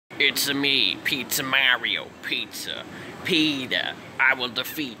It's me, Pizza Mario, Pizza. Peter, I will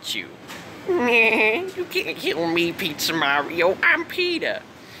defeat you. You can't kill me, Pizza Mario. I'm Peter.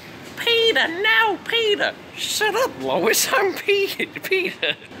 Peter, no, Peter. Shut up, Lois. I'm Peter.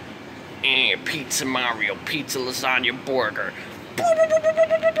 Peter. Pizza Mario, Pizza Lasagna Burger.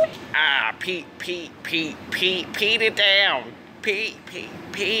 Peter down.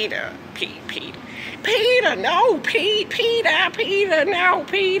 Peter. Peter, no, Peter, no,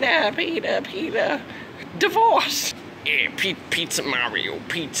 Peter. Divorce. Pizza Mario,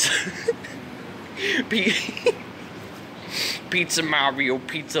 Pizza. Pizza Mario,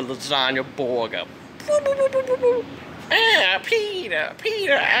 Pizza Lasagna Burger.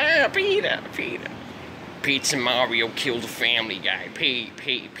 Peter. Pizza Mario killed a family guy.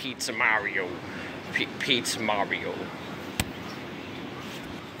 Pizza Mario. Pizza Mario.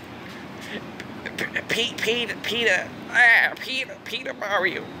 Peter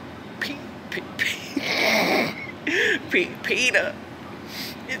Mario. Peter.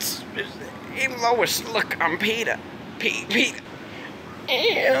 Hey, Lois, look, I'm Peter. Peter.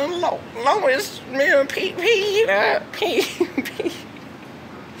 Lois,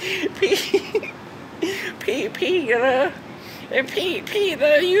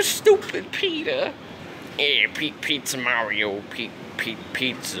 Peter, you stupid Peter. Pizza Mario,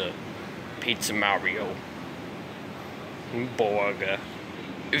 Pizza Mario, Burger,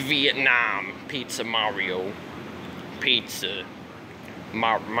 Vietnam, Pizza Mario, Pizza,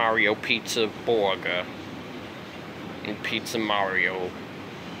 Mario Pizza Burger, Pizza Mario,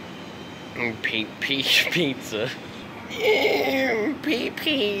 Pizza,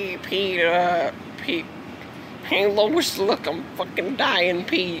 Peter, hey Lois, look, I'm fucking dying,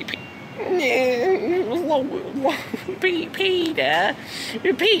 Peter.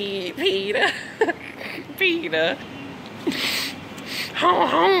 Peter.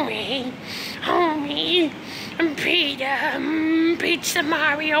 Homie, Peter, Pizza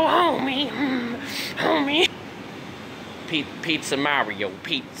Mario, homie. Pizza Mario,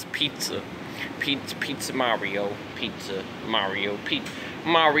 Pizza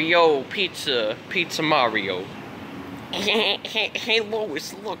Mario, Pizza Mario. Hey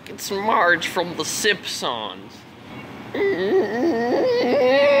Lois, look, it's Marge from The Simpsons.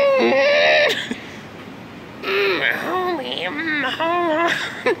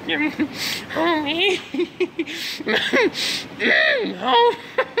 Homie.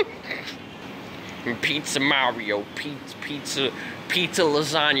 Pizza Mario, Pizza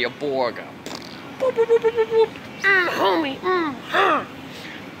Lasagna Burger. Homie,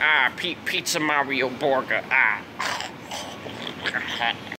 Pizza Mario Burger.